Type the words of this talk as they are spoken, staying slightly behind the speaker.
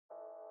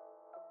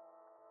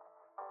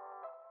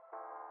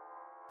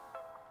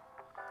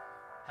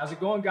How's it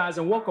going, guys?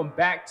 And welcome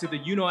back to the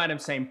You Know Adam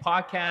Saying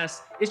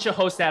podcast. It's your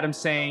host, Adam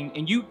Saying,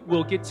 and you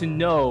will get to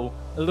know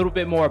a little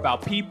bit more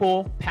about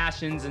people,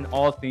 passions, and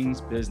all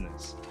things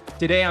business.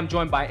 Today, I'm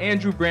joined by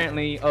Andrew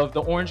Brantley of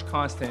The Orange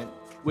Constant,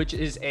 which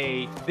is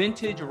a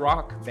vintage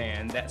rock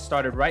band that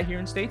started right here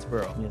in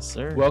Statesboro. Yes,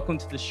 sir. Welcome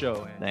to the show,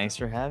 Andrew. Thanks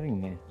for having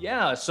me.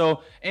 Yeah,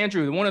 so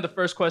Andrew, one of the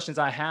first questions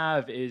I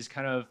have is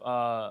kind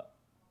of,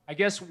 I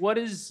guess, what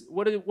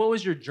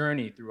was your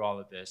journey through all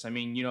of this? I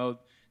mean,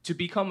 to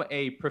become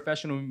a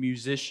professional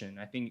musician,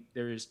 I think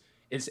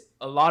is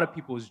a lot of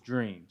people's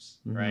dreams,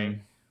 right?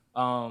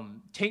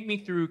 Take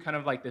me through kind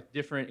of like the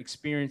different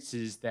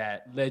experiences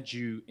that led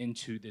you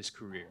into this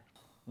career.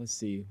 Let's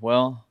see.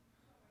 Well,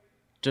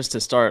 just to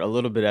start a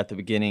little bit at the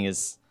beginning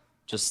is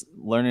just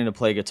learning to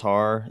play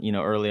guitar,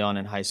 early on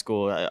in high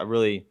school. I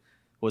really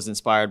was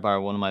inspired by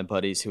one of my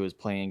buddies who was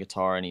playing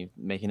guitar and he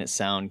making it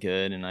sound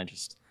good, and I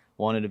just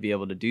wanted to be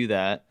able to do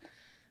that.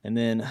 And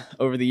then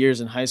over the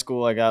years in high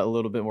school, I got a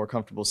little bit more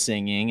comfortable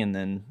singing and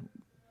then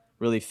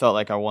really felt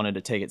like I wanted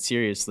to take it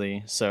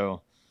seriously.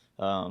 So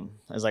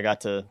as I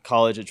got to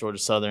college at Georgia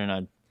Southern,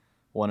 I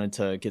wanted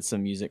to get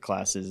some music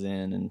classes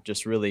in and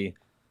just really,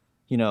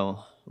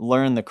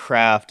 learn the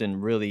craft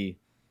and really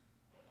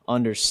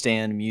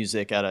understand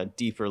music at a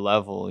deeper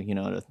level,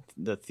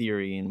 the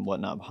theory and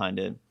whatnot behind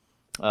it,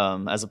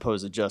 as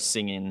opposed to just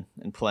singing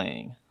and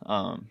playing.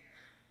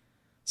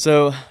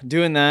 So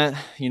doing that,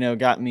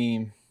 got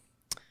me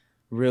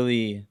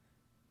really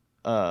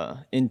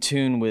in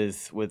tune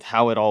with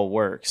how it all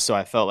works. So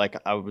I felt like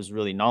I was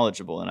really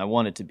knowledgeable and I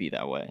wanted to be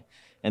that way.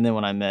 And then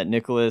when I met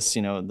Nicholas,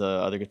 the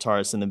other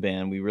guitarist in the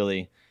band, we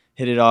really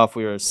hit it off.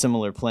 We were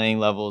similar playing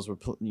levels,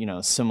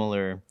 we're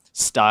similar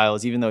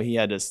styles, even though he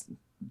had this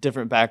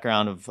different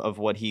background of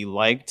what he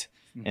liked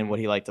and what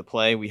he liked to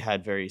play. We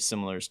had very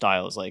similar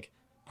styles, like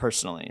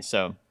personally.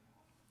 So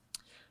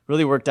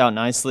really worked out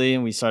nicely,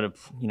 and we started,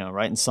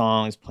 writing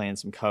songs, playing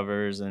some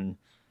covers, and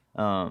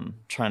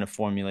trying to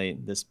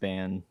formulate this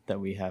band that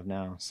we have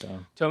now. So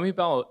tell me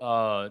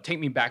about, take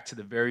me back to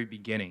the very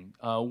beginning.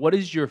 What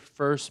is your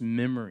first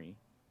memory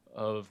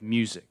of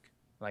music?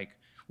 Like,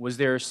 was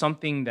there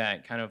something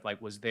that kind of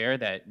like was there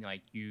that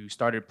like you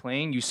started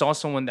playing? You saw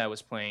someone that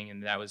was playing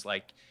and that was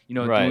like,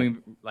 Right.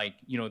 doing like,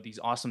 these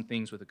awesome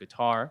things with a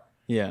guitar.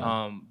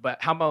 Yeah.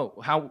 But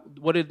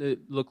what did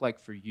it look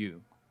like for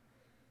you?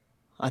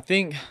 I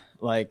think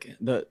like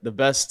the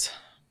best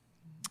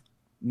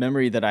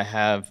memory that I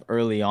have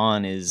early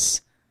on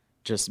is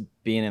just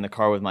being in the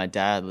car with my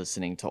dad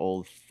listening to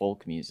old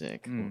folk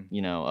music.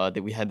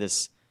 That we had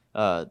this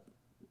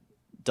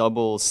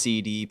double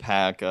CD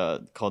pack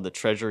called the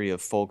Treasury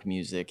of Folk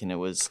Music, and it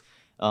was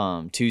 2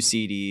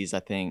 CDs, I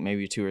think,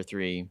 maybe 2 or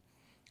 3,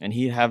 and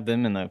he'd have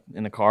them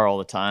in the car all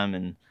the time,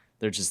 and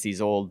they're just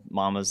these old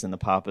mamas and the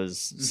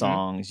papas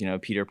songs,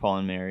 Peter, Paul,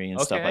 and Mary and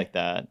stuff like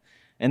that.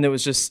 And there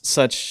was just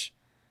such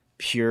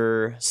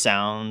pure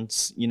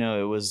sounds,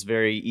 it was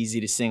very easy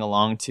to sing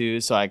along to.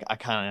 So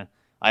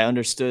I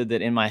understood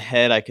that in my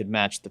head I could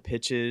match the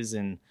pitches,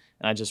 and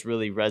I just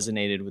really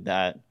resonated with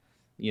that,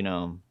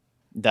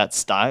 that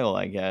style,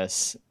 I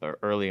guess,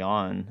 early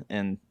on.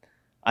 And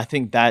I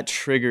think that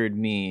triggered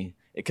me,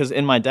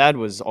 and my dad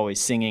was always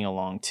singing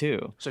along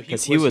too,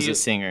 because he was a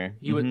singer.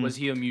 Was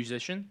he a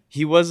musician?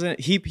 He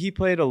wasn't. He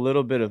played a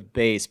little bit of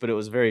bass, but it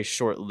was very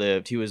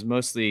short-lived. He was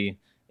mostly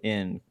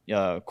in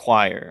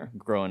choir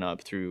growing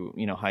up through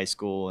high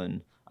school,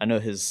 and I know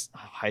his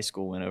high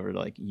school went over to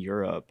like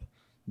Europe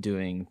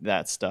doing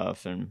that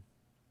stuff, and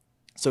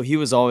so he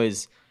was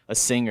always a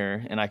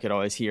singer, and I could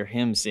always hear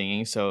him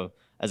singing. So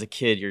as a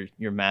kid,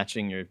 you're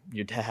matching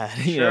your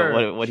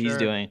dad, what he's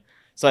doing.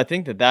 So I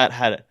think that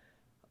had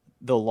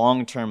the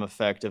long-term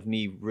effect of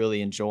me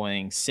really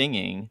enjoying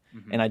singing,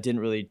 and I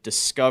didn't really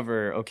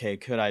discover, okay,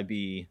 could I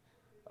be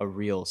a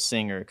real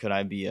singer? Could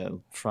I be a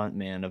front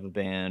man of a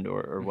band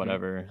or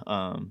whatever,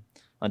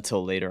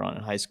 until later on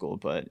in high school?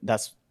 But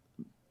that's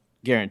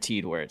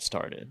guaranteed where it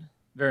started.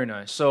 Very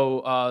nice.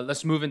 So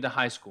let's move into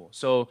high school.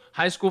 So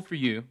high school for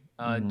you,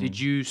 did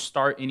you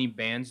start any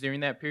bands during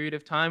that period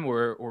of time,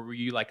 or were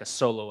you like a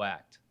solo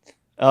act?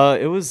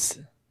 It was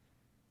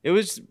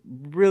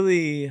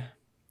really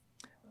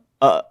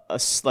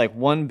like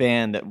one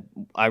band that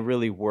I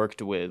really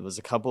worked with was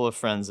a couple of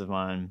friends of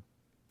mine.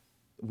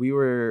 We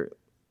were,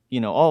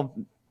 all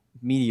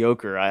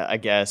mediocre, I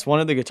guess. One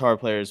of the guitar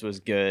players was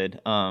good,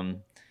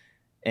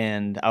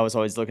 and I was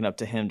always looking up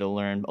to him to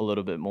learn a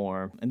little bit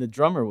more. And the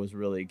drummer was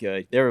really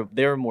good.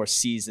 They were more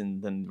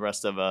seasoned than the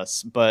rest of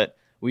us, but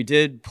we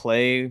did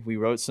play. We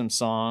wrote some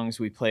songs.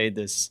 We played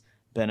this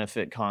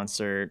benefit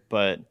concert,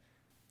 but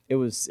it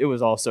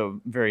was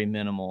also very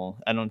minimal.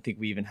 I don't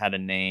think we even had a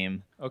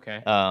name.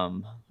 Okay.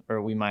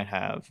 Or we might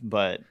have,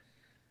 but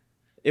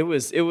it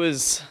was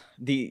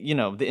the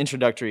the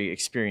introductory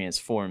experience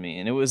for me,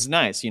 and it was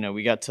nice.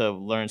 We got to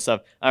learn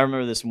stuff. I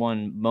remember this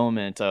one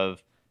moment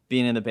of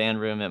being in the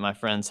band room at my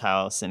friend's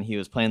house, and he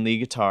was playing lead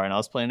guitar and I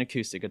was playing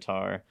acoustic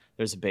guitar.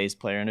 There's a bass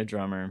player and a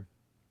drummer,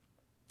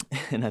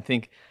 and I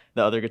think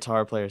the other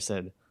guitar player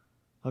said,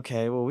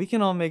 okay, well, we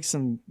can all make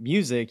some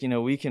music,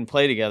 we can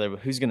play together, but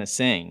who's gonna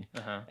sing?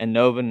 Uh-huh. And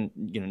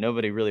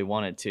nobody really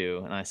wanted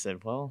to. And I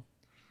said, well,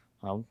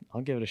 I'll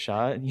give it a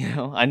shot.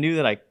 I knew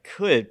that I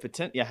could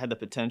I had the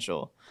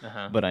potential,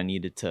 Uh-huh. but I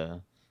needed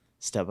to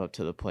step up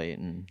to the plate,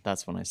 and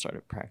that's when I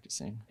started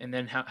practicing. And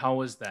then how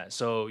was that?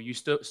 So you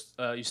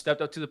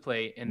stepped up to the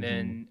plate, and hmm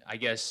then I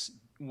guess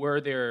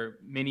were there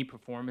many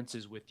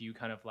performances with you,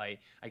 kind of like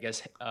I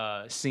guess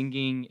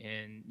singing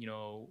and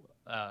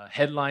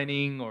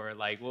headlining, or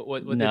like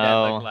what did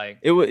that look No, like?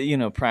 it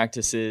was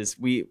practices.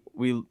 We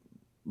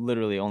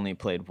literally only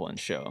played one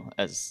show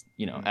as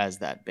Mhm. as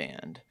that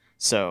band.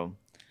 So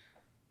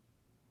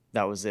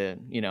that was it.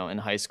 In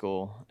high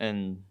school,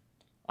 and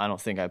I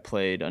don't think I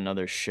played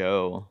another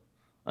show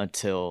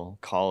until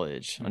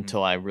college, Mhm.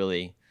 until I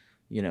really,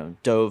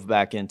 dove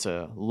back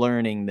into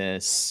learning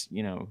this.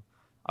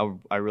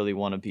 I really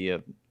want to be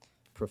a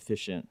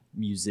proficient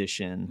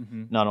musician,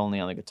 Mhm. not only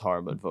on the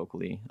guitar but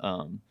vocally.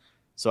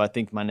 So I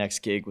think my next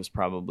gig was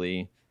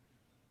probably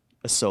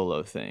a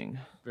solo thing.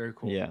 Very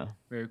cool. Yeah.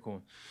 Very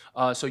cool.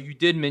 So you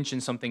did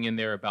mention something in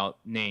there about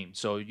name.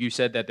 So you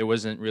said that there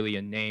wasn't really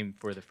a name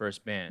for the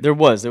first band. There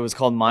was. It was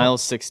called Oh,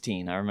 Miles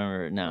 16. I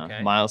remember it now.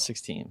 okay. Miles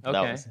 16. But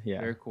that Okay. was, yeah.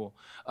 Very cool.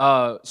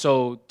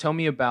 So tell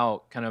me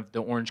about kind of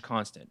the Orange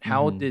Constant.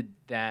 How hmm did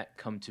that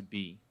come to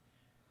be?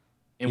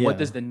 And what Yeah.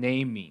 does the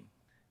name mean?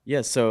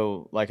 Yeah.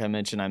 So, like I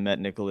mentioned, I met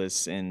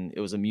Nicholas, and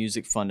it was a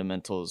music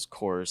fundamentals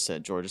course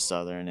at Georgia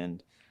Southern.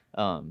 And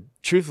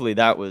truthfully,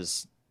 that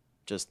was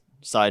just,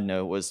 side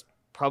note, was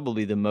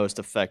probably the most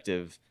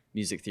effective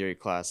music theory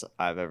class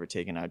I've ever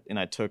taken.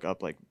 I took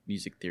up like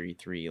music theory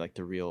 3, like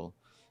the real,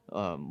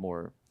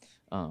 more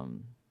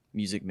um,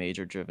 music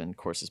major driven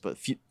courses. But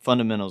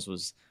fundamentals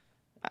was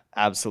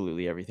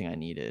absolutely everything I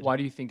needed. Why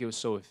do you think it was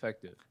so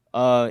effective?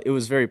 It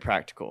was very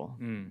practical.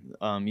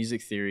 Mm.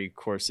 Music theory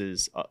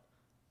courses,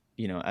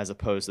 as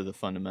opposed to the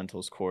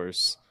fundamentals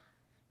course,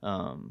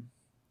 um,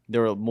 they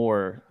were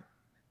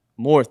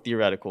more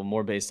theoretical,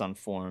 more based on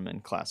form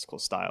and classical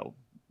style.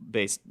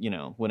 Based,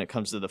 when it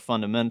comes to the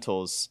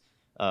fundamentals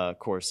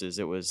courses,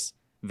 it was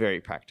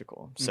very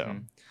practical. So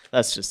Mhm.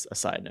 that's just a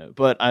side note.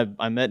 But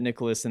I met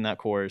Nicholas in that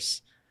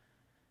course.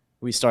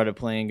 We started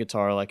playing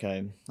guitar, like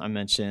I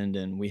mentioned,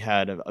 and we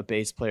had a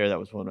bass player that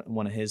was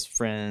one of his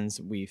friends.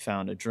 We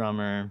found a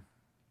drummer,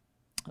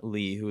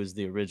 Lee, who was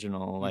the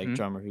original like Mhm.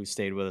 drummer who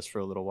stayed with us for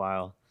a little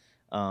while.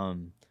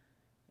 Um,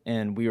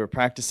 and we were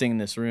practicing in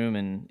this room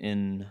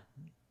in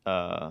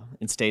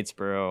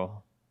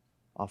Statesboro,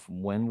 off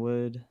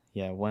Wenwood.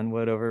 Yeah,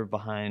 Wenwood, over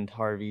behind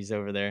Harvey's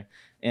over there.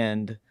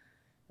 And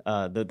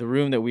the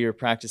room that we were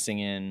practicing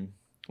in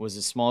was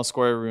a small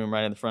square room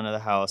right in the front of the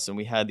house, and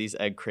we had these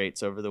egg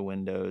crates over the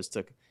windows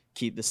to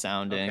keep the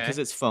sound in, because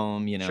Okay. it's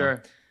foam,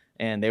 Sure.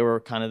 and they were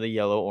kind of the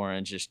yellow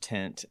orangish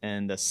tint,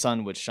 and the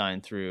sun would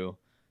shine through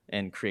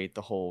and create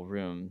the whole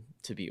room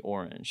to be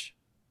orange.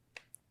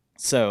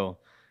 So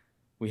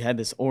we had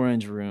this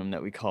orange room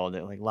that we called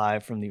it, like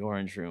live from the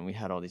orange room. We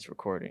had all these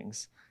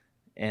recordings,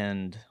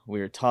 and we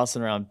were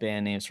tossing around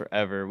band names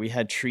forever. We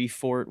had Tree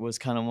Fort was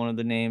kind of one of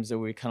the names that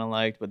we kind of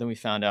liked, but then we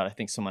found out I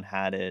think someone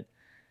had it,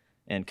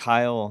 and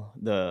Kyle,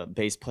 the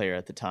bass player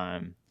at the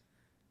time,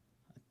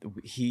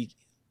 he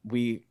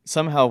we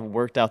somehow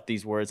worked out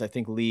these words. I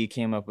think Lee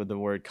came up with the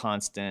word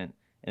constant,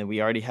 and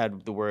we already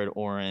had the word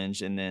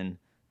orange, and then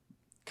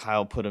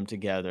Kyle put them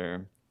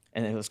together,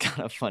 and it was kind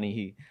of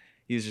funny.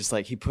 He was just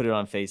like, he put it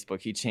on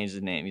Facebook. He changed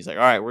the name. He's like,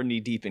 all right, we're knee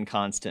deep in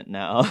constant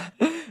now.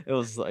 It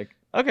was like,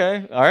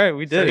 okay, all right,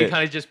 we So did he it.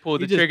 kind of just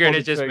pulled He the just trigger and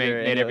pulled it the just trigger,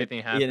 made and everything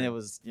it happen.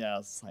 was, yeah,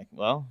 it's like,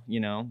 well,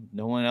 no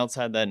one else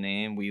had that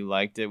name. We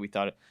liked it. We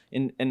thought it,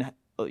 and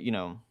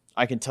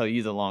I can tell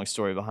you the long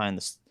story behind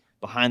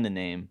the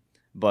name,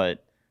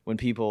 but when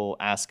people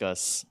ask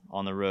us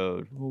on the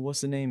road, well,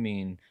 what's the name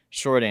mean?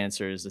 Short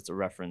answer is it's a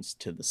reference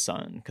to the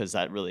sun, because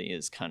that really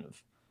is kind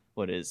of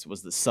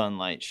was the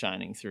sunlight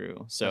shining through.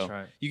 That's So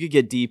right. you could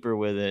get deeper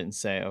with it and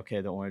say, okay,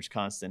 the orange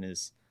constant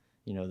is,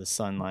 the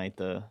sunlight,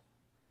 the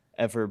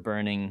ever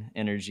burning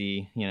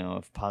energy,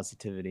 of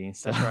positivity.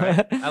 So That's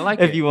right. I like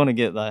if it. you want to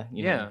get that,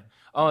 Yeah.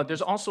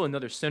 There's also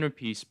another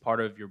centerpiece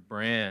part of your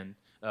brand,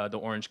 the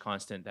Orange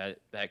Constant,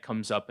 that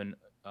comes up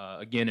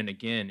again and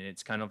again, and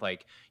it's kind of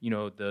like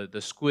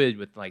the squid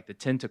with like the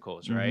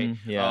tentacles, right?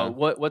 yeah.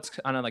 What's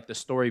kind of like the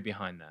story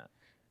behind that?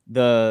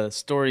 The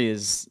story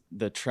is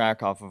the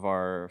track off of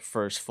our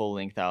first full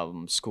length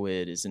album,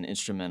 Squid, is an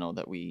instrumental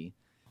that we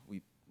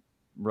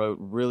wrote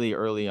really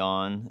early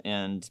on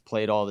and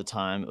played all the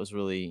time. It was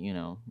really,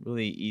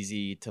 really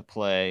easy to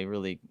play,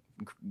 really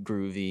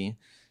groovy.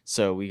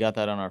 So we got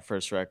that on our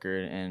first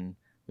record, and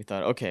we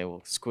thought, okay,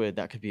 well, Squid,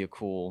 that could be a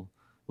cool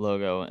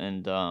logo.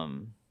 And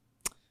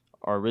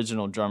our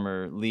original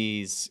drummer,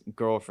 Lee's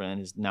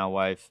girlfriend, his now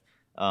wife,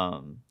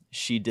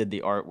 she did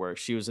the artwork.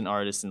 She was an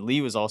artist, and Lee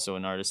was also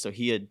an artist, so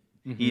he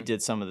Hmm.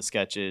 did some of the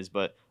sketches.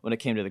 But when it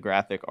came to the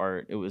graphic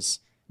art, it was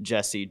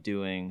Jesse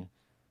doing,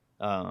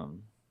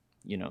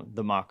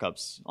 the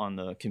mock-ups on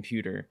the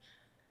computer.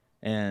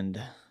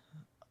 And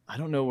I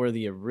don't know where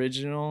the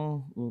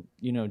original,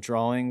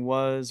 drawing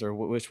was or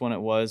which one it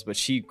was, but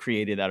she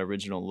created that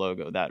original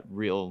logo, that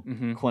real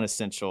Mm-hmm.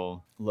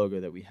 quintessential logo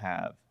that we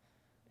have.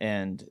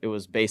 And it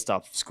was based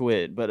off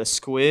squid, but a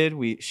squid,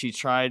 she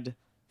tried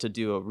to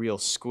do a real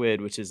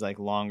squid, which is like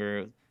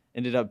longer,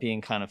 ended up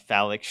being kind of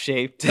phallic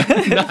shaped.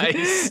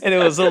 Nice. And it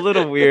was a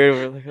little weird.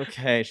 We're like,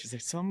 okay. She's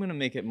like, so I'm going to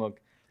make it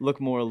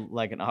look more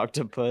like an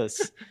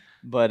octopus,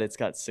 but it's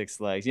got 6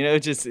 legs.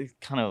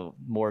 It kind of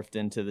morphed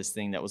into this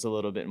thing that was a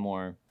little bit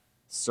more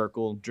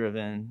circle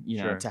driven,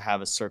 Sure. to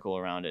have a circle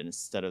around it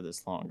instead of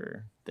this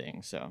longer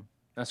thing. So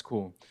That's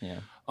cool.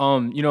 yeah.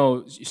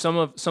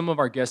 Some of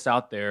our guests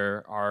out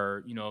there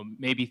are,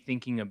 maybe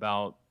thinking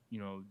about,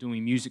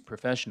 doing music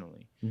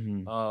professionally.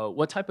 Mm-hmm.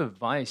 What type of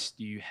advice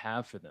do you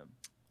have for them?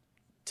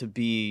 To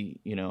be,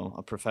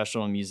 a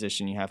professional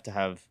musician, you have to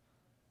have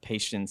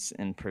patience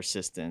and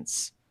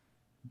persistence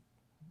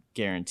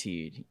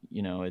guaranteed.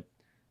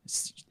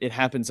 It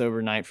happens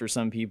overnight for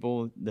some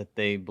people that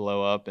they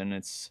blow up and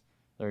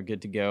they're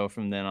good to go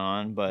from then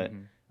on. But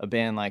a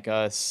band like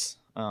us,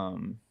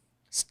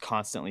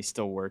 constantly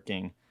still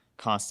working,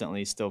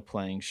 constantly still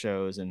playing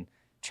shows and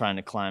trying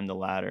to climb the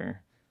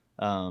ladder.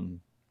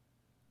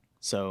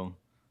 So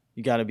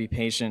you got to be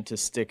patient to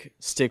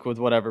stick with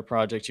whatever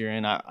project you're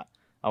in.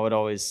 I would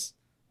always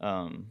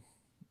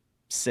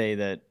say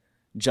that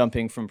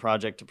jumping from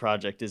project to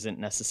project isn't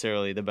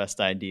necessarily the best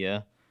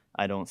idea.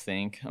 I don't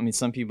think. I mean,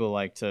 some people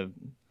like to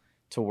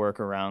work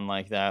around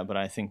like that, but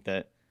I think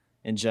that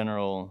in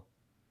general,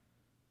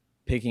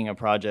 picking a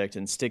project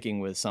and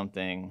sticking with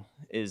something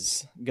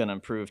is going to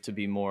prove to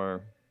be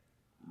more,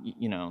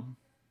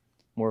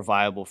 more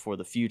viable for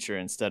the future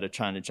instead of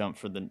trying to jump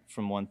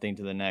from one thing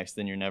to the next.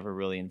 Then you're never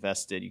really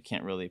invested. You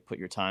can't really put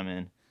your time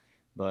in.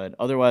 But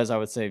otherwise, I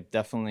would say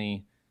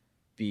definitely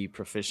be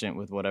proficient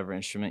with whatever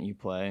instrument you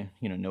play.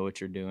 Know what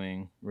you're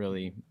doing.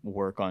 Really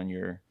work on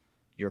your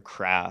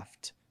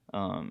craft.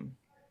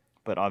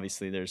 But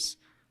obviously, there's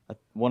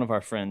one of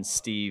our friends,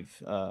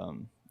 Steve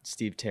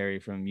Terry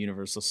from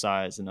Universal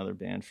Size, another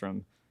band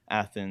from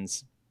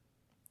Athens.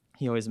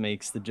 He always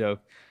makes the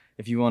joke,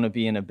 if you want to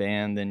be in a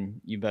band,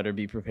 then you better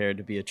be prepared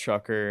to be a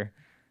trucker,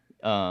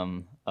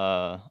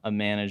 a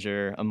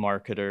manager, a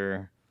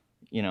marketer,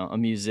 a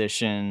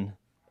musician,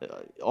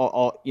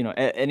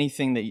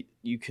 anything that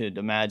you could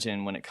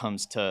imagine when it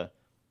comes to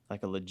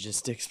like a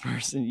logistics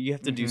person. You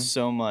have to do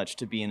so much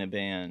to be in a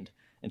band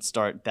and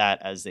start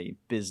that as a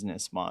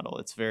business model.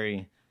 It's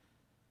very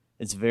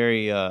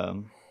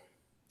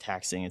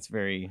taxing. It's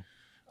very.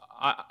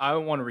 I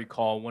want to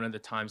recall one of the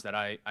times that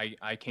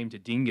I came to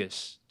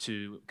Dingus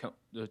to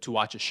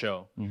watch a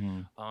show,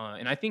 and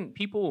I think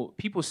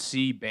people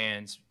see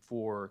bands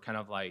for kind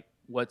of like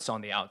what's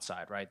on the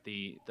outside, right?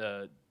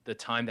 The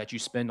time that you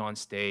spend on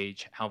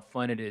stage, how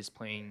fun it is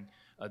playing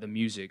the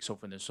music, so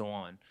forth and so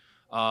on.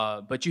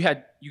 But you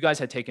guys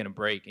had taken a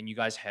break, and you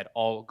guys had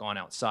all gone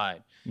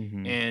outside.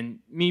 And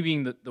me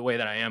being the way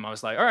that I am, I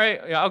was like, all right,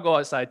 yeah, I'll go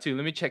outside too.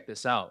 Let me check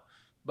this out.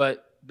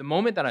 But the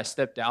moment that I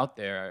stepped out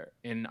there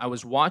and I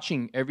was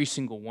watching every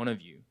single one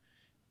of you,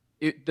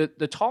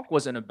 the talk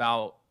wasn't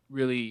about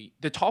really.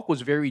 The talk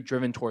was very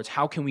driven towards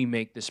how can we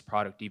make this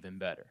product even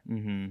better.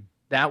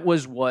 That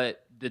was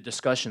what the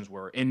discussions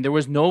were, and there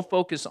was no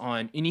focus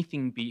on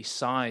anything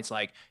besides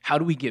like how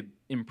do we get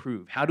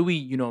improved, how do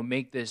we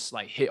make this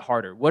like hit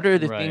harder, what are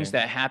the things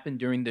that happened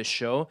during this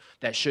show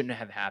that shouldn't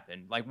have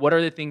happened, like what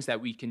are the things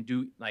that we can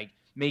do like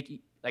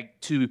make like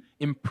to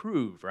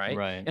improve, right?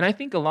 And I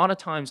think a lot of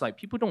times like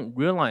people don't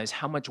realize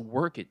how much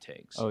work it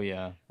takes. Oh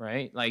yeah.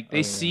 Right? Like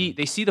they see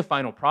the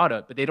final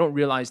product, but they don't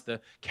realize the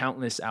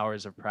countless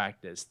hours of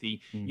practice, the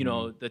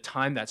the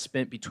time that's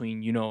spent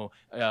between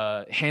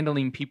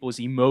handling people's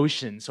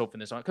emotions, so forth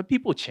and so on. Because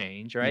people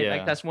change, right?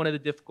 Like that's one of the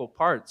difficult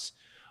parts.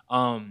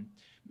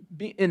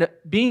 Being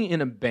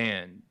in a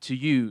band, to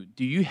you,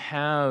 do you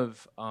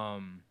have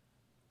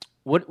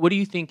what do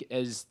you think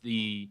is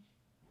the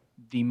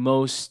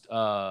most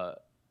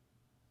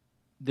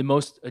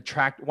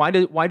attract? Why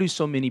do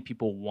so many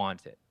people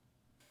want it?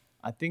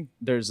 I think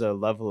there's a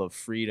level of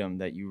freedom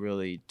that you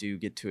really do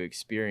get to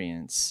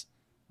experience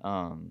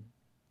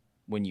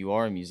when you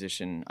are a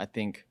musician. I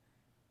think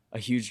a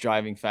huge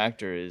driving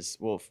factor is,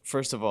 well,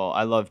 first of all,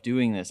 I love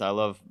doing this. I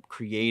love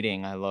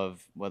creating. I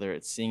love, whether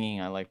it's singing,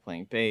 I like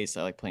playing bass,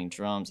 I like playing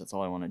drums. That's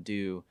all I want to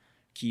do.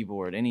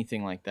 Keyboard,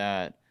 anything like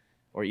that,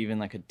 or even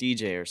like a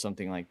DJ or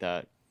something like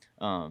that.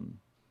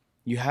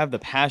 You have the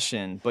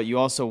passion, but you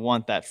also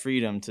want that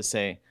freedom to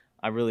say,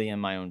 I really am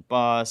my own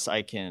boss.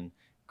 I can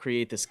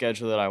create the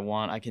schedule that I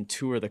want. I can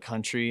tour the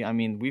country. I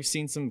mean, we've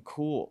seen some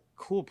cool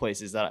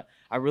places that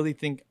I really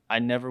think I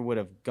never would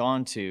have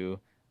gone to,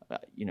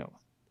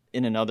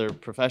 in another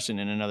profession,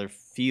 in another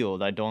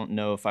field. I don't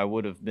know if I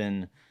would have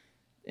been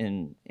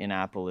in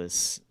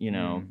Annapolis,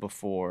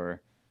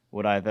 before.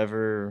 Would I've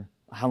ever,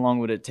 how long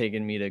would it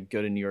taken me to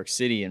go to New York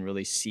City and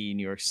really see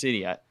New York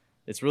City?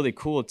 It's really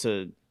cool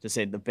to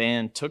say the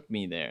band took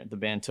me there. The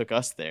band took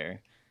us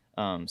there.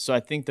 So I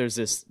think there's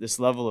this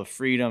level of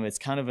freedom. It's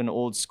kind of an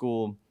old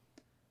school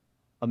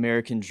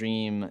American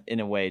dream in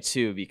a way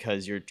too,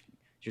 because you're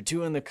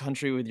touring the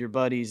country with your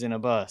buddies in a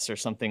bus or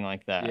something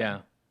like that.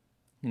 Yeah.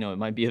 You know, it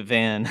might be a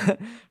van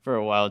for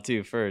a while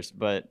too first,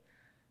 but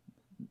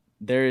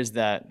there is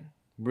that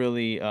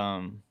really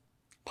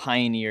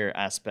pioneer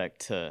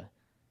aspect to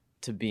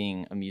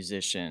being a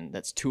musician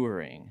that's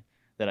touring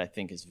that I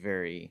think is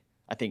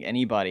I think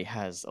anybody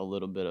has a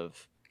little bit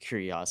of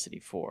curiosity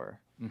for.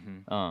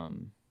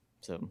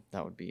 So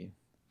that would be.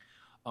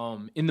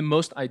 In the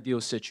most ideal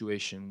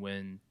situation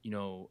when,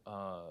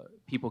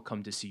 people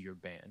come to see your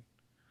band,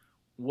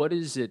 what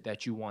is it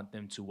that you want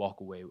them to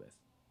walk away with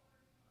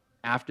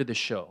after the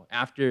show?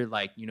 After,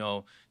 like,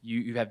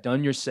 you have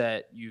done your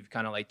set, you've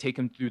kind of like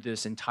taken through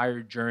this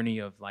entire journey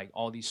of like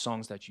all these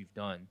songs that you've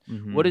done.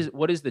 What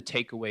is the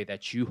takeaway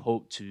that you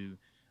hope to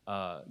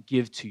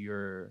give to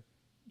your,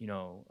 I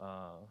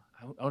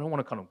don't want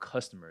to call them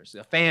customers,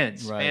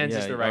 fans. Right, Fans yeah,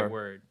 is the right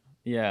word.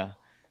 Yeah.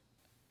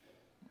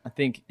 I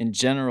think in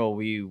general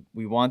we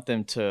want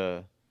them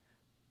to,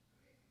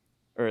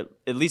 or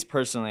at least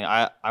personally,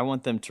 I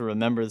want them to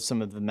remember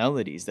some of the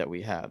melodies that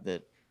we have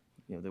that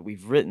that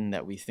we've written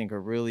that we think are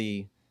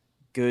really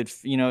good.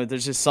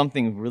 There's just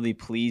something really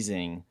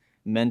pleasing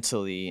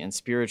mentally and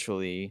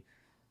spiritually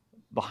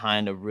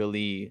behind a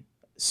really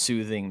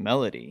soothing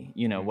melody.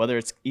 Whether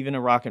it's even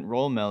a rock and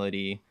roll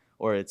melody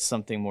or it's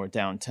something more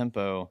down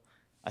tempo.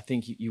 I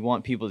think you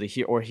want people to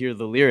hear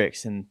the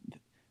lyrics and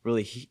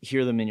really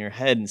hear them in your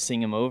head and sing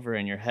them over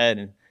in your head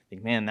and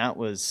think, man, that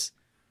was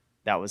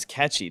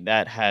catchy.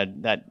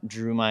 That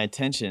drew my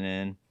attention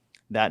and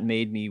that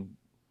made me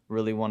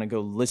really want to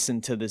go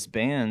listen to this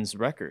band's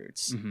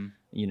records.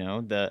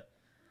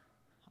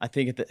 I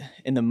think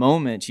in the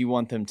moment you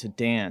want them to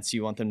dance.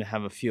 You want them to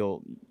have a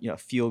feel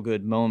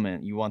good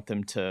moment. You want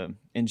them to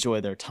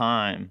enjoy their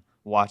time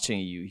watching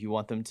you. You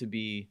want them to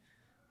be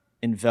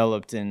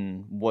enveloped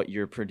in what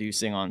you're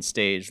producing on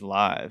stage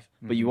live,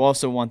 but you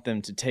also want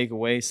them to take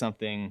away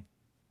something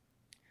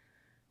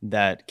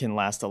that can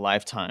last a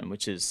lifetime,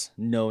 which is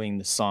knowing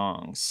the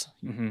songs,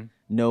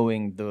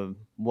 knowing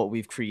what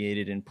we've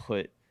created and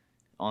put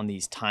on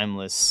these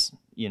timeless,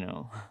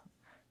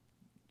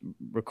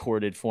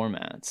 recorded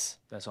formats.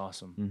 That's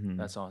awesome.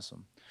 That's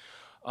awesome.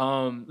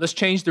 Let's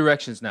change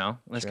directions now.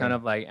 Let's kind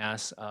of like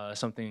ask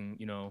something,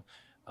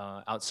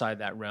 outside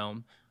that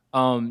realm.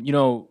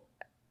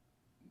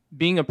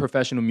 Being a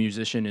professional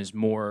musician is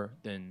more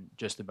than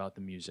just about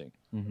the music.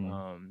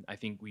 I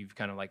think we've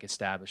kind of like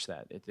established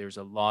that. There's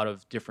a lot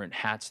of different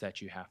hats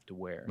that you have to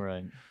wear.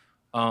 Right.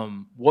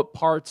 What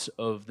parts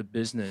of the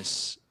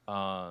business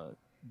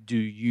do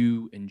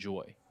you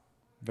enjoy?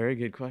 Very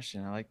good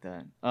question. I like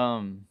that.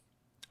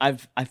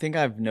 I think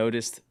I've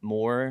noticed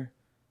more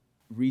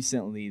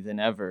recently than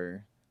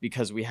ever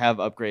because we have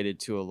upgraded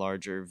to a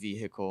larger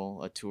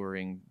vehicle, a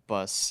touring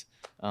bus.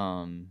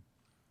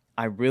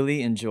 I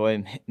really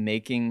enjoy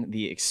making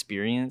the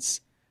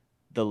experience,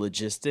 the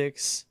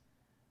logistics,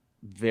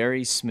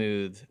 very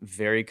smooth,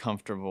 very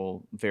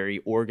comfortable, very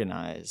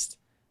organized,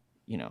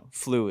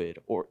 fluid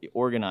or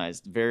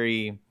organized,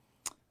 very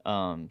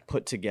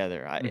put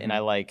together. And I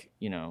like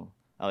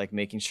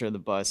making sure the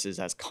bus is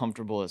as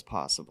comfortable as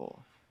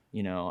possible.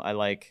 I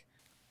like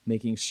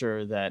making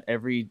sure that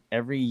every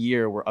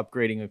year we're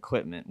upgrading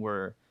equipment.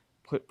 We're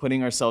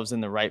putting ourselves in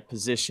the right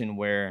position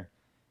where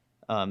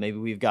maybe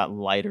we've got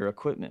lighter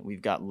equipment.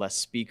 We've got less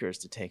speakers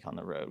to take on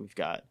the road.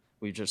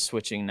 We're just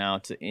switching now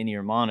to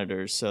in-ear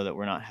monitors so that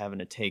we're not having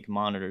to take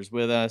monitors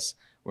with us.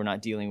 We're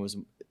not dealing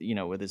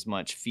with as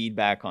much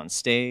feedback on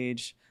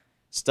stage,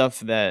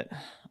 stuff that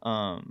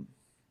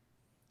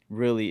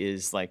really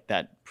is like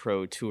that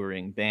pro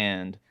touring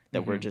band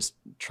that we're just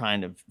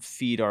trying to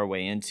feed our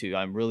way into.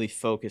 I'm really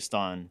focused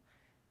on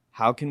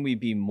how can we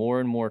be more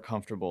and more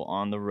comfortable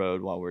on the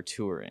road while we're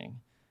touring.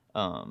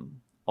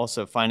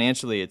 Also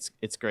financially,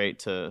 it's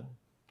great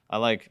I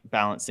like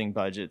balancing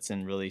budgets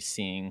and really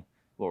seeing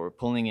what we're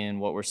pulling in,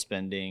 what we're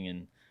spending.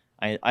 And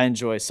I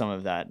enjoy some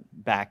of that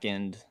back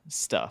end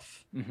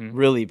stuff,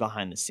 really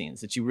behind the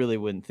scenes that you really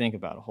wouldn't think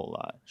about a whole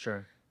lot.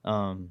 Sure.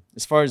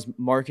 As far as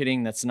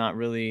marketing, that's not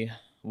really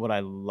what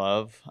I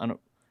love. I don't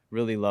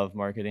really love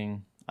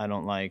marketing. I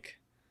don't like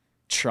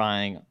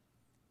trying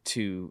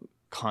to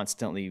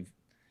constantly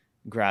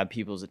grab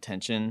people's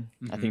attention.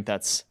 I think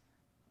that's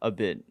a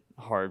bit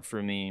hard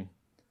for me.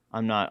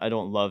 I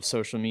don't love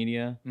social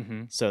media,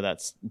 so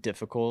that's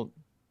difficult.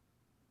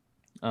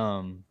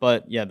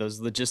 But yeah, those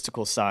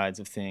logistical sides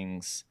of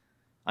things.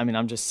 I mean,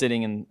 I'm just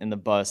sitting in the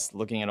bus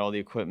looking at all the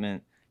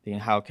equipment, thinking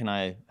how can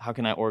I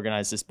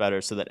organize this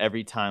better so that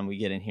every time we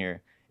get in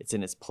here, it's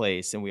in its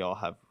place and we all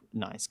have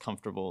nice,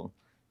 comfortable,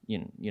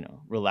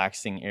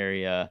 relaxing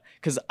area.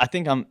 Because I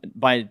think I'm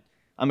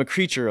a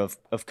creature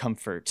of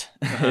comfort,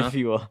 if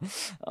you will.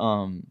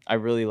 I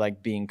really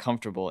like being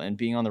comfortable, and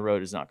being on the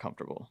road is not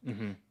comfortable.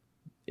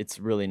 It's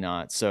really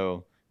not.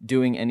 So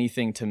doing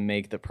anything to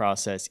make the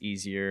process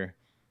easier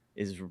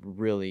is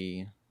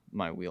really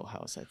my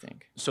wheelhouse, I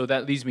think. So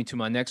that leads me to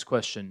my next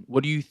question.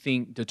 What do you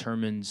think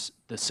determines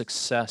the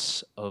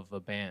success of a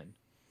band?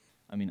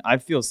 I mean, I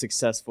feel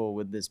successful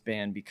with this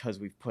band because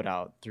we've put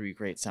out 3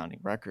 great sounding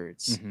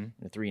records, Mhm.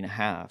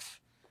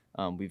 3.5.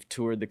 We've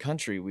toured the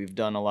country. We've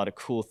done a lot of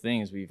cool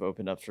things. We've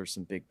opened up for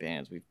some big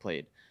bands. We've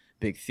played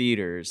big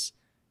theaters.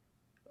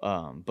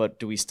 But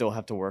do we still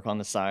have to work on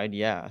the side?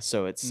 Yeah.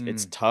 So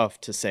it's tough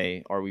to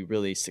say, are we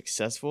really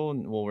successful?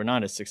 Well, we're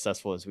not as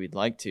successful as we'd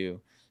like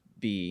to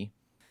be.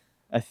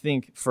 I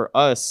think for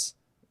us,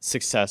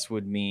 success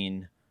would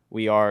mean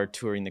we are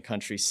touring the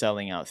country,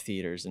 selling out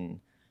theaters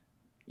in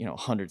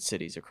 100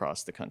 cities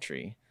across the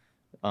country,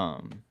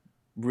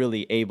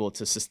 really able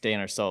to sustain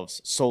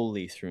ourselves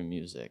solely through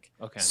music,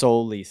 Okay.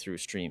 solely through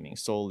streaming,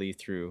 solely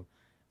through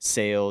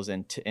sales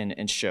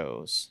and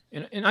shows.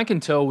 And I can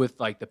tell with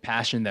like the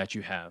passion that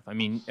you have. I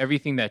mean,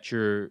 everything that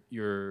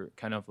you're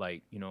kind of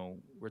like,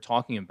 we're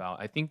talking about.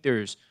 I think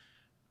there's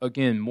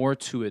again more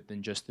to it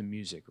than just the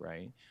music,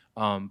 right?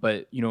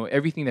 But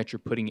everything that you're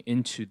putting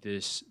into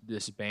this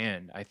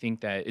band, I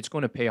think that it's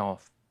going to pay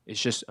off.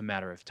 It's just a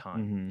matter of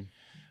time.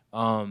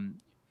 Mm-hmm.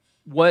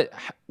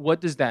 What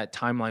does that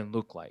timeline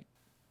look like?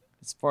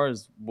 As far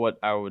as what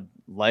I would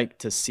like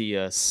to see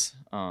us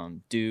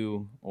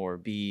do or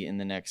be in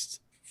the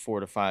next 4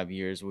 to 5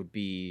 years would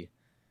be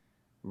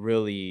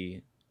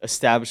really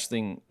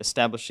establishing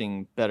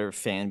better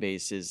fan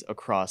bases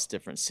across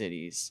different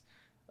cities,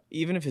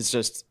 even if it's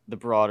just the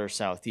broader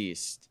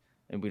Southeast,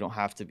 and we don't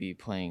have to be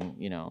playing,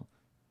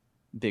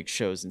 big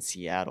shows in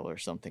Seattle or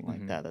something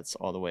like that. That's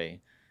all the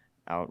way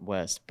out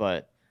west.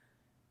 But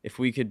if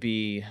we could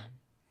be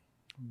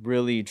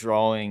really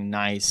drawing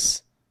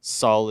nice,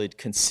 solid,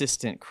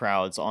 consistent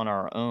crowds on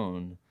our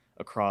own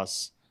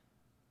across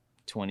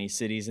 20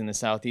 cities in the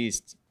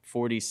Southeast,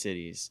 40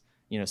 cities,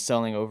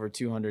 selling over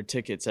 200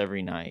 tickets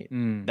every night,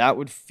 that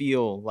would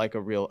feel like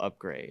a real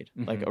upgrade,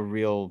 like a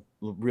real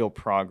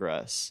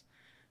progress.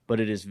 But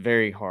it is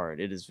very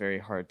hard. It is very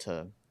hard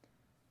to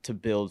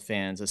build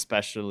fans,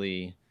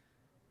 especially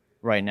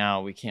right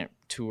now. We can't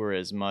tour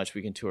as much.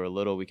 We can tour a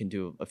little. We can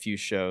do a few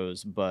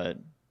shows, but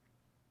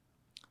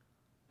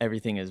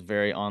everything is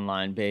very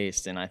online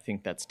based, and I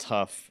think that's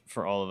tough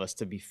for all of us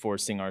to be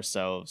forcing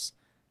ourselves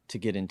to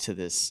get into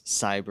this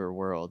cyber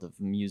world of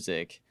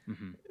music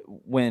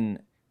when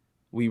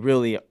we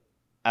really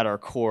at our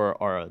core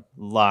are a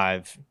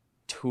live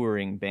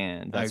touring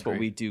band. That's what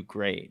we do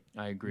great.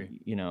 I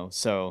agree.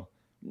 So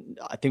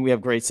I think we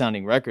have great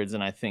sounding records,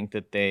 and I think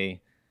that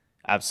they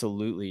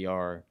absolutely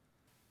are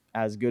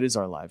as good as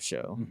our live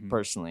show.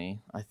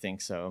 Personally, I think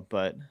so.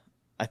 But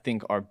I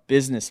think our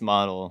business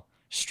model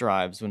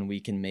strives when we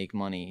can make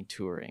money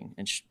touring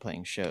and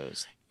playing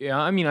shows. Yeah,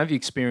 I mean, I've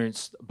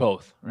experienced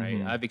both,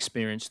 right? I've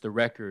experienced the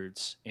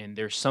records, and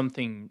there's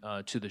something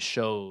to the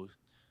show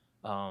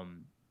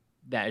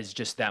that is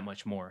just that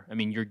much more. I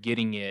mean, you're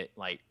getting it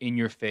like in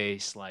your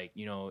face, like,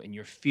 and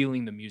you're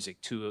feeling the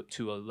music to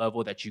a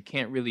level that you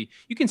can't really.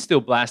 You can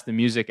still blast the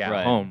music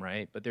at home,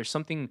 right? But there's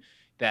something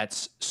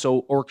that's so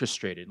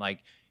orchestrated,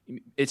 like.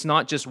 It's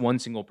not just one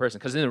single person,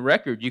 because in a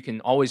record you can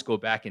always go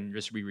back and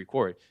just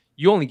re-record.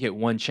 You only get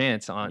one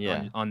chance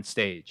on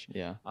stage.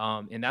 Yeah.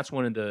 And that's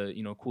one of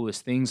the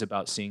coolest things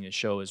about seeing a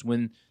show is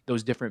when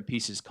those different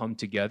pieces come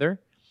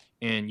together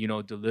and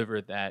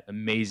deliver that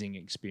amazing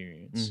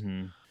experience.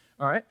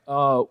 All right.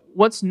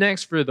 What's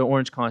next for the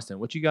Orange Constant?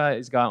 What you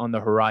guys got on the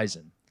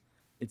horizon?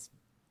 It's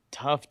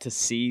tough to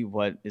see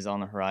what is on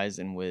the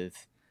horizon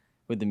with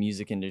the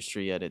music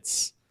industry at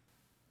its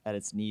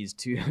knees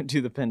to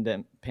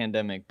the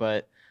pandemic.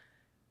 But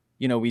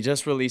we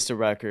just released a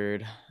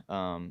record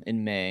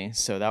in May,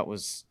 so that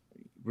was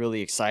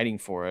really exciting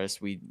for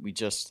us. We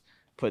just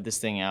put this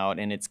thing out,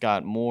 and it's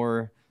got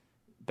more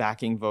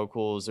backing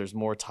vocals. There's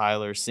more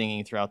Tyler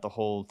singing throughout the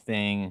whole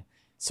thing.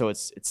 So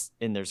it's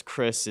and there's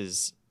Chris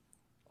is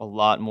a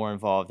lot more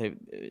involved.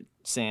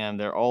 Sam,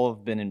 they're all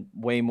have been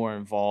way more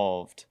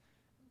involved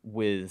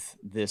with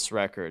this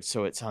record.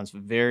 So it sounds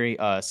very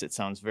us. It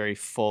sounds very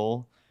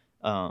full.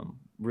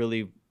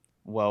 Really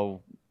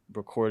well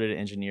recorded,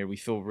 engineered. We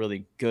feel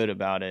really good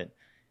about it.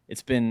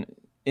 It's been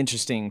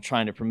interesting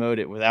trying to promote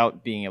it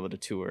without being able to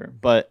tour.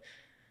 But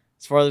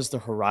as far as the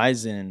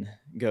horizon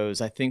goes,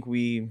 I think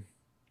we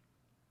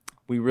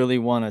really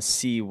want to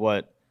see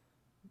what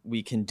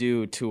we can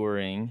do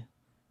touring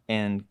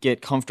and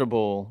get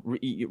comfortable,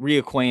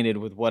 reacquainted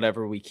with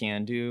whatever we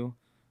can do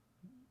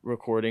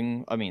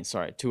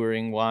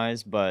touring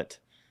wise. But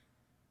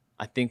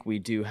I think we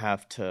do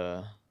have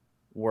to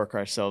work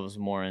ourselves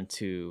more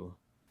into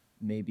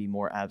maybe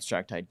more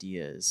abstract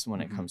ideas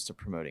when it comes to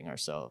promoting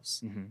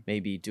ourselves.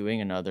 Maybe doing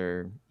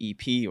another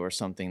EP or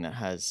something that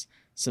has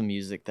some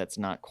music that's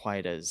not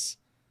quite as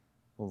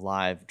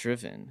live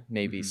driven.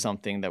 Maybe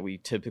something that we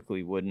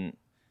typically wouldn't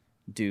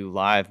do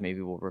live. Maybe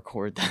we'll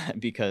record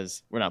that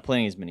because we're not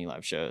playing as many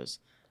live shows.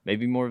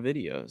 Maybe more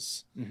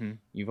videos.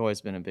 You've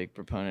always been a big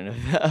proponent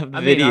of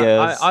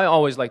videos. I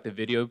always like the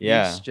video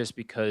piece just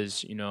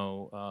because,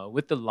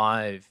 with the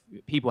live,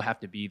 people have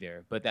to be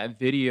there. But that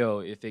video,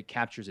 if it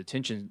captures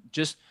attention,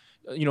 just,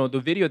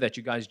 the video that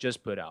you guys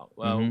just put out,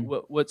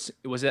 was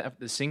it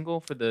the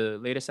single for the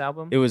latest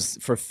album? It was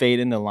for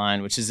Fade in the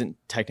Line, which isn't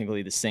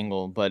technically the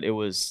single, but it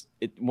was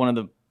one of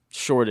the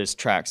shortest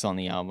tracks on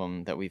the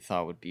album that we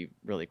thought would be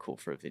really cool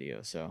for a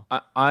video. So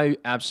I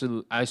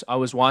absolutely, I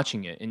was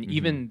watching it, and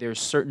even there's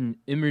certain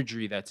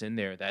imagery that's in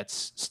there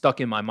that's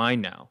stuck in my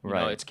mind now. You know,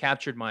 Right. it's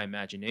captured my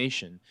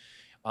imagination.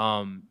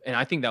 And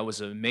I think that was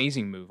an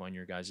amazing move on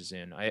your guys'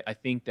 end. I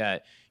think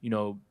that, you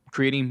know,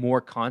 creating more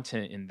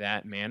content in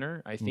that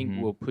manner, I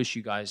think will push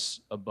you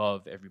guys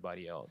above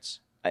everybody else.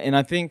 And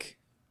I think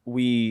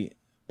we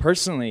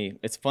personally,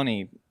 it's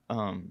funny.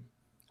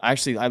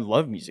 I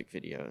love music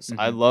videos.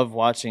 I love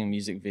watching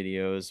music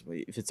videos.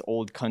 If it's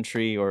old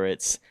country or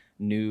it's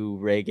new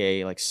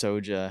reggae, like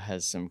Soja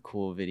has some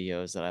cool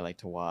videos that I like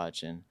to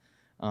watch. And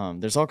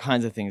there's all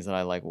kinds of things that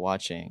I like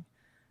watching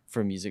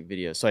for music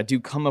videos. So I do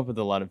come up with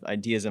a lot of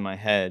ideas in my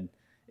head.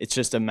 It's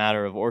just a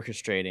matter of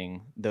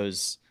orchestrating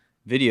those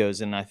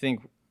videos. And I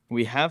think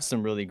we have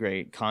some really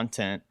great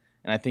content.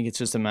 And I think it's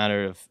just a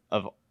matter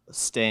of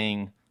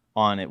staying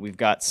on it. We've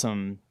got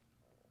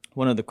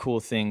one of the cool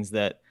things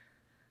that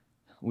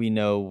we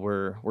know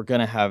we're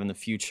gonna have in the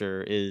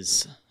future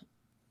is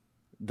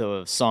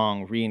the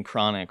song Rian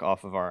Chronic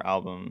off of our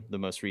album, the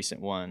most recent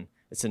one.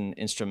 It's an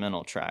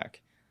instrumental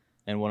track,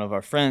 and one of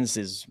our friends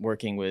is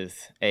working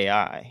with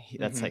AI.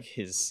 That's like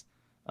his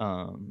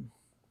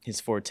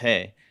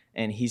forte,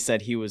 and he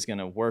said he was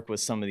gonna work with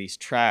some of these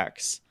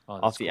tracks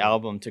off the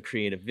album to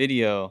create a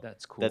video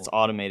That's cool. that's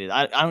automated.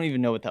 I don't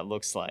even know what that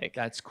looks like.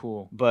 That's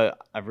cool. But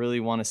I really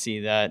want to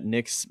see that.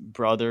 Nick's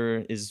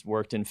brother is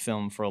worked in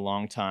film for a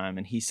long time,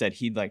 and he said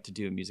he'd like to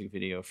do a music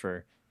video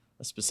for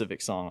a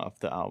specific song off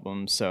the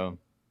album. So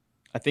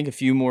I think a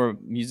few more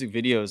music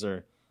videos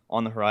are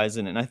on the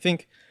horizon, and I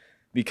think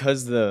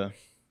because the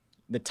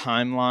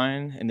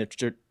timeline and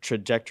the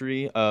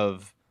trajectory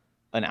of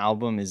an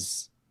album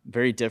is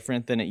very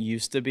different than it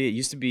used to be. It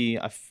used to be,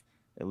 I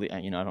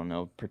don't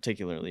know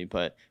particularly,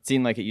 but it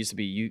seemed like it used to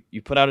be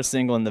you put out a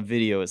single and the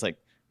video is like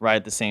right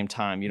at the same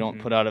time. You don't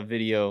put out a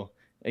video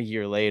a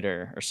year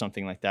later or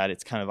something like that.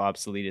 It's kind of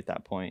obsolete at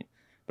that point.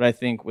 But I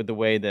think with the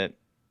way that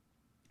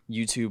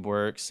YouTube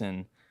works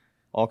and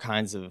all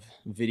kinds of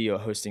video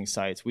hosting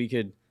sites, we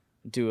could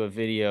do a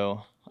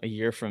video a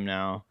year from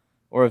now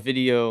or a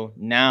video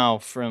now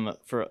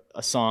for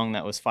a song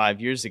that was 5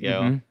 years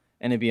ago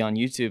and it'd be on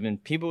YouTube and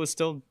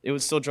it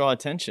would still draw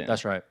attention.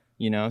 That's right.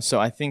 You know, so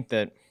I think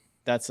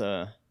that's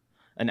an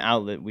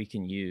outlet we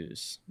can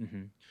use.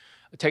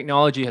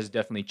 Technology has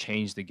definitely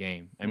changed the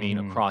game. I mean,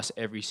 across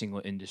every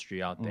single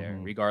industry out there,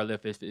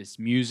 regardless if it's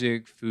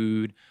music,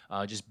 food,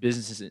 just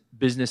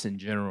business in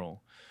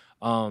general.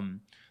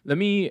 Let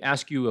me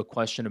ask you a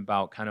question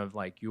about kind of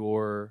like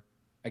your,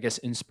 I guess,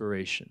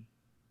 inspiration.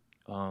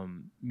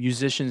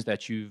 Musicians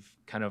that you've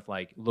kind of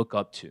like look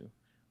up to,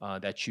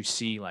 that you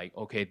see like,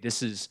 okay,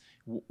 this is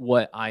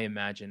what I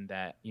imagine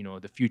that, you know,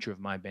 the future of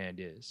my band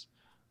is.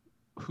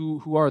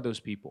 Who are those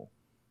people?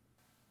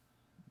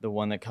 The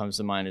one that comes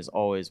to mind is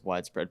always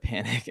Widespread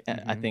Panic.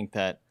 I think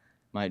that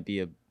might be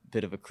a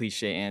bit of a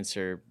cliche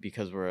answer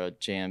because we're a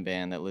jam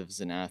band that lives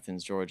in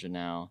Athens, Georgia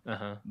now.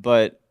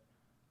 But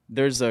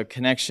there's a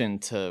connection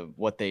to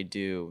what they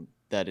do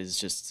that is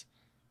just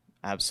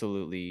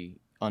absolutely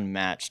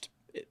unmatched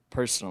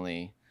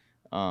personally.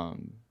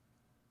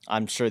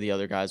 I'm sure the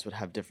other guys would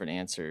have different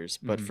answers,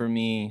 but for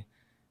me,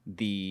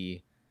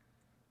 the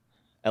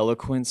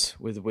eloquence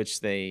with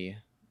which they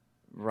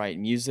write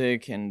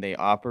music and they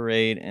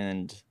operate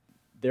and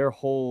their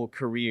whole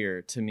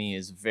career to me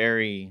is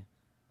very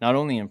not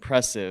only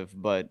impressive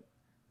but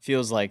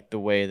feels like the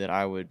way that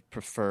I would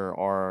prefer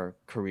our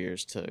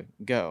careers to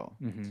go.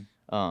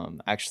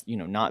 Actually, you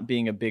know, not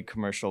being a big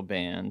commercial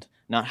band,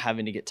 not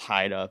having to get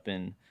tied up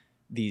in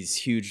these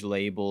huge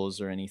labels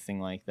or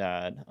anything like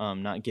that,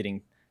 not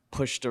getting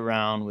pushed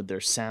around with their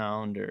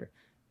sound or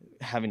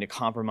having to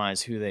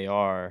compromise who they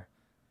are.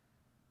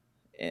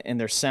 And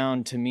their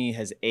sound to me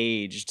has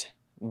aged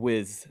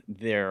with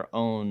their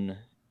own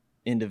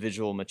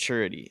individual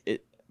maturity.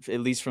 It,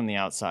 at least from the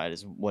outside,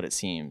 is what it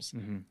seems.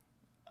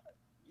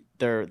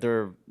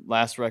 Their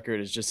last record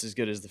is just as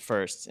good as the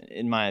first,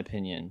 in my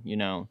opinion. You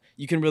know,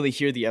 you can really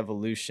hear the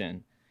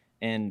evolution,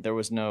 and there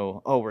was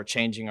no, oh, we're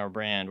changing our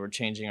brand, we're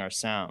changing our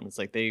sound. It's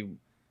like they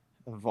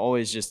have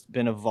always just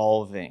been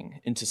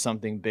evolving into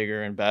something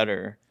bigger and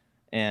better,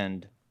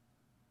 and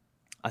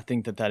I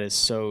think that is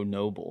so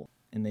noble.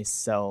 And they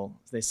sell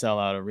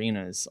out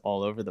arenas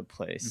all over the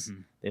place.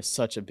 They have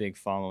such a big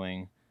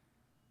following.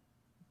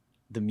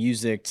 The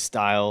music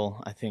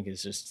style, I think,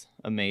 is just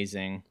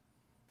amazing.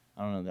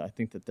 I don't know. I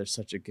think that they're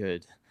such a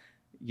good,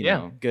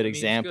 good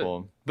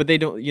example. Good. But they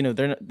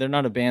don't, they're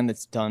not a band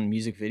that's done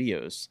music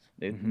videos.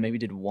 They maybe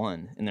did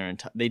one in their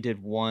entire. They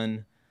did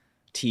one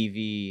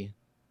TV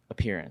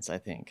appearance, I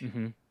think.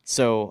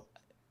 So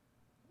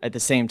at the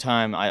same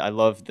time, I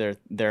love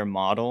their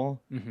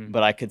model,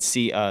 but I could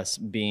see us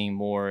being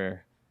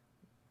more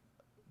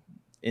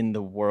in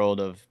the world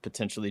of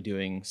potentially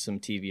doing some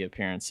TV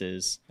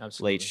appearances,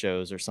 late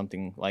shows or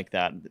something like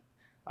that.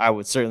 I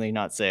would certainly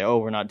not say, oh,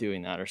 we're not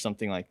doing that or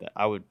something like that.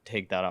 I would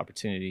take that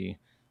opportunity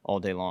all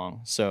day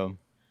long. So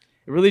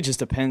it really just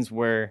depends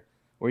where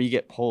you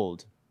get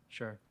pulled.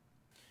 Sure.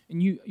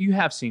 and you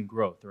have seen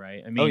growth,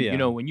 right? I mean, Oh, yeah. you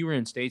know, when you were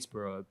in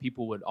Statesboro,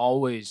 people would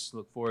always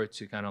look forward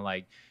to kind of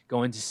like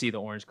going to see the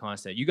Orange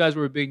Constant. You guys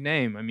were a big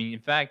name. I mean, in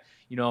fact,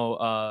 you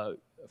know,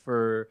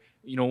 for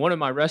one of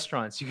my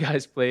restaurants, you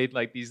guys played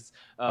like these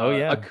Oh,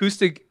 yeah.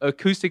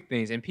 acoustic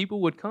things, and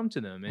people would come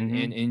to them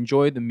and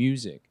enjoy the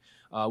music,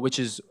 which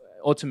is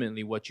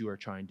ultimately what you are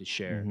trying to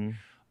share.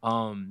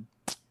 Um,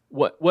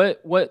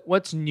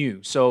 what's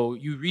new? So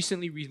you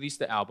recently released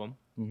the album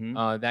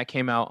that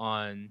came out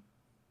on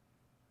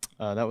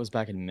That was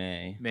back in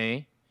May,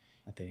 May.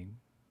 I think.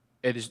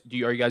 Are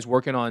you guys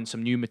working on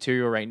some new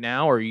material right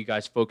now, or are you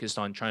guys focused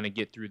on trying to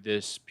get through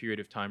this period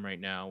of time right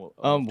now?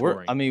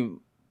 I mean,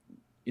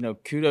 you know,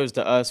 kudos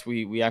to us.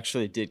 We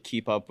actually did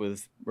keep up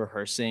with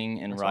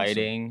rehearsing and That's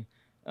writing.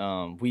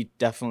 We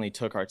definitely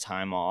took our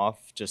time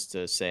off just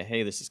to say,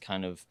 hey, this is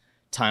kind of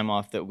time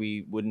off that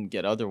we wouldn't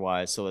get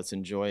otherwise, so let's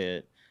enjoy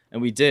it.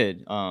 And we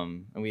did,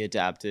 and we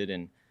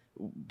adapted,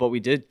 but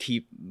we did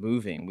keep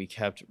moving. We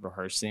kept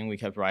rehearsing, we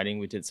kept writing,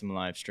 we did some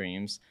live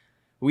streams.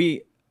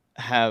 We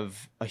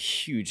have a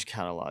huge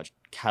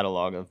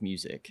catalog of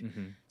music,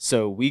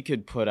 so we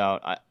could put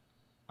out,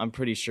 I'm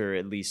pretty sure,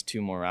 at least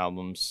 2 more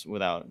albums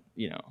without,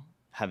 you know,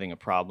 having a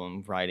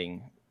problem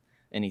writing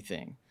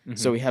anything.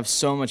 So we have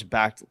so much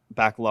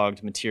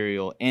backlogged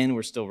material, and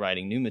we're still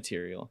writing new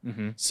material.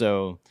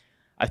 So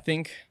I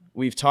think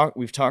we've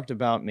talked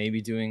about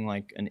maybe doing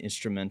like an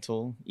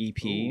instrumental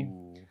EP.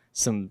 Ooh.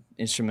 Some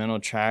instrumental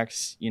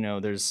tracks. You know,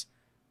 there's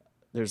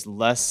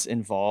less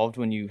involved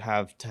when you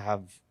have to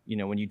have, you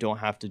know, when you don't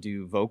have to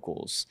do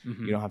vocals.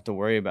 You don't have to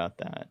worry about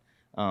that.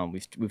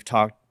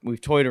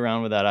 We've toyed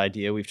around with that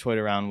idea. We've toyed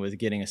around with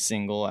getting a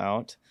single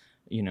out,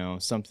 you know,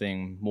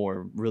 something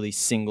more really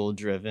single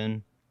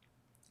driven,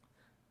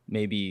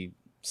 maybe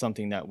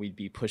something that we'd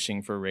be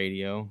pushing for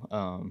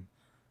radio.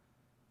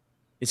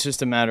 It's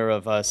just a matter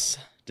of us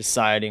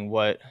deciding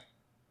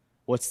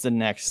what's the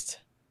next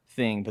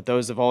thing, but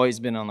those have always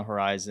been on the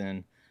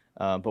horizon.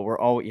 But we're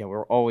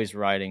always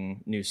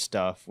writing new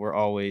stuff. We're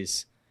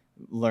always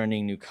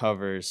learning new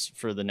covers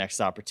for the next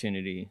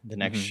opportunity, the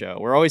next show.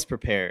 We're always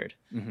prepared.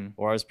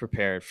 We're always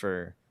prepared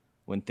for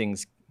when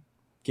things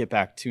get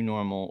back to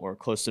normal or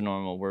close to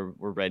normal. We're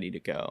ready to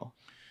go.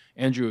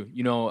 Andrew,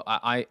 you know,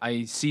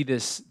 I see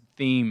this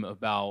theme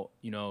about,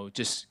 you know,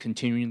 just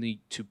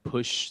continually to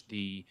push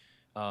the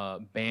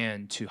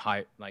band to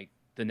high, like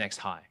the next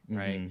high,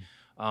 right?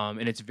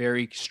 And it's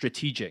very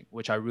strategic,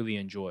 which I really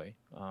enjoy.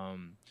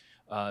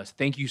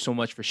 Thank you so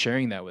much for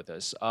sharing that with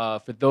us.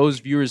 For those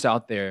viewers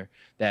out there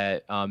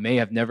that may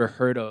have never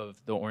heard of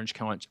the Orange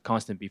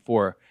Constant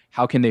before,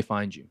 how can they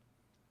find you?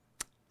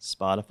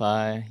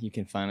 Spotify. You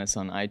can find us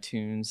on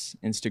iTunes,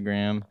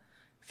 Instagram,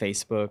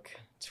 Facebook,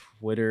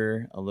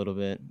 Twitter a little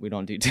bit. We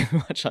don't do too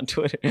much on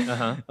Twitter.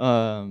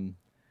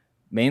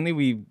 Mainly,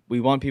 we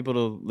want people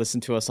to listen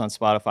to us on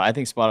Spotify. I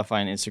think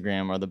Spotify and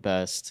Instagram are the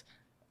best,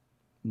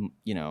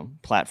 you know,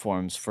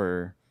 platforms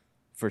for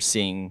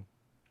seeing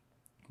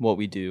what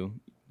we do,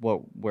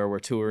 where we're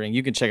touring.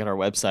 You can check out our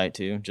website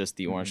too, just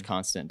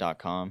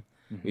theorangeconstant.com.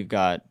 We've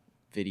got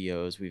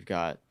videos, we've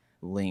got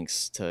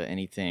links to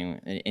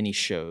anything, any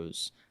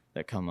shows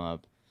that come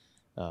up.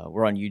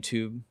 We're on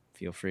YouTube.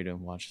 Feel free to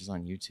watch us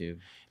on YouTube.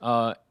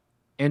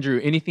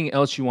 Andrew, anything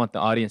else you want the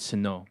audience to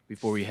know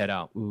before we head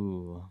out?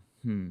 We're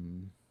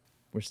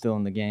still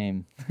in the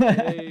game.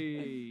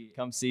 Hey.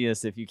 Come see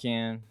us if you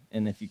can,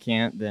 and if you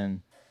can't,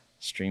 then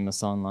stream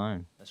us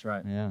online. That's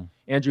right. Yeah.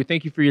 Andrew,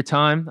 thank you for your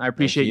time. I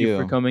appreciate you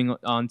for coming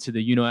on to the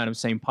You Know Adam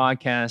Sane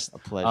podcast. A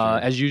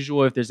pleasure. As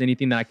usual, if there's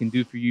anything that I can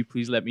do for you,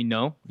 please let me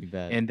know. You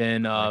bet. And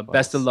then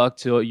best of luck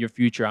to your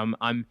future.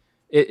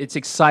 It's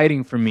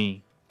exciting for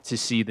me to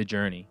see the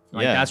journey.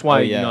 Like, that's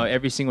why, you know,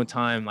 every single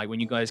time, like when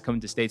you guys come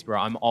to Statesboro,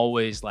 I'm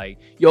always like,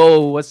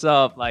 yo, what's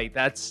up? Like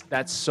that's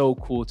so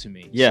cool to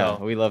me. Yeah,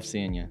 so, we love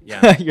seeing you.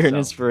 Yeah. You're an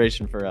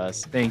inspiration for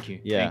us. Thank you.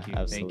 Yeah, thank you.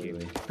 absolutely.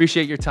 Thank you.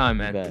 Appreciate your time,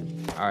 man. You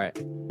bet. All right.